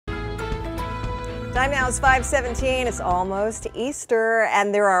Time now is 5:17. It's almost Easter,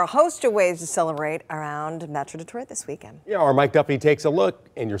 and there are a host of ways to celebrate around Metro Detroit this weekend. Yeah, our Mike Duffy takes a look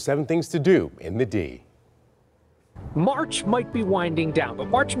in your 7 things to do in the D. March might be winding down, but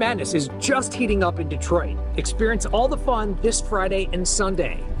March Madness is just heating up in Detroit. Experience all the fun this Friday and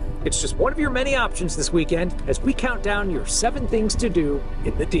Sunday. It's just one of your many options this weekend as we count down your 7 things to do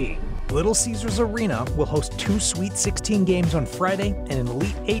in the D. Little Caesars Arena will host 2 Sweet 16 games on Friday and an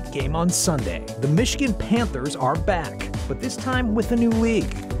Elite 8 game on Sunday. The Michigan Panthers are back, but this time with a new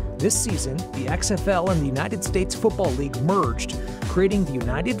league. This season, the XFL and the United States Football League merged, creating the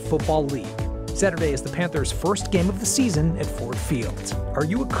United Football League. Saturday is the Panthers' first game of the season at Ford Field. Are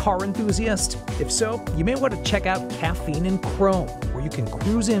you a car enthusiast? If so, you may want to check out Caffeine and Chrome, where you can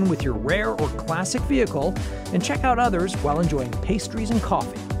cruise in with your rare or classic vehicle and check out others while enjoying pastries and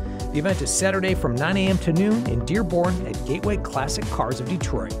coffee. The event is Saturday from 9 a.m. to noon in Dearborn at Gateway Classic Cars of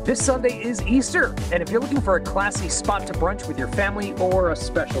Detroit. This Sunday is Easter, and if you're looking for a classy spot to brunch with your family or a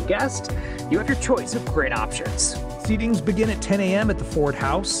special guest, you have your choice of great options. Seatings begin at 10 a.m. at the Ford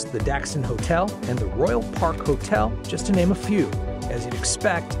House, the Daxton Hotel, and the Royal Park Hotel, just to name a few. As you'd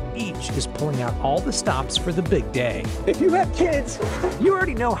expect, each is pulling out all the stops for the big day. If you have kids, you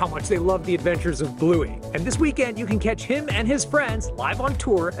already know how much they love the adventures of Bluey. And this weekend, you can catch him and his friends live on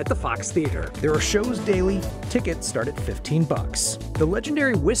tour at the Fox Theater. There are shows daily. Tickets start at $15. The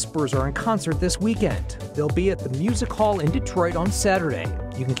legendary Whispers are in concert this weekend. They'll be at the Music Hall in Detroit on Saturday.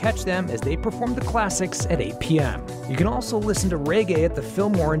 You can catch them as they perform the classics at 8 p.m. You can also listen to reggae at the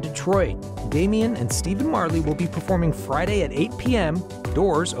Fillmore in Detroit. Damien and Stephen Marley will be performing Friday at 8 p.m.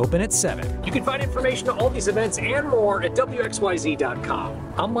 Doors open at 7. You can find information on all these events and more at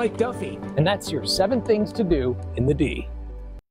WXYZ.com. I'm Mike Duffy, and that's your 7 things to do in the D.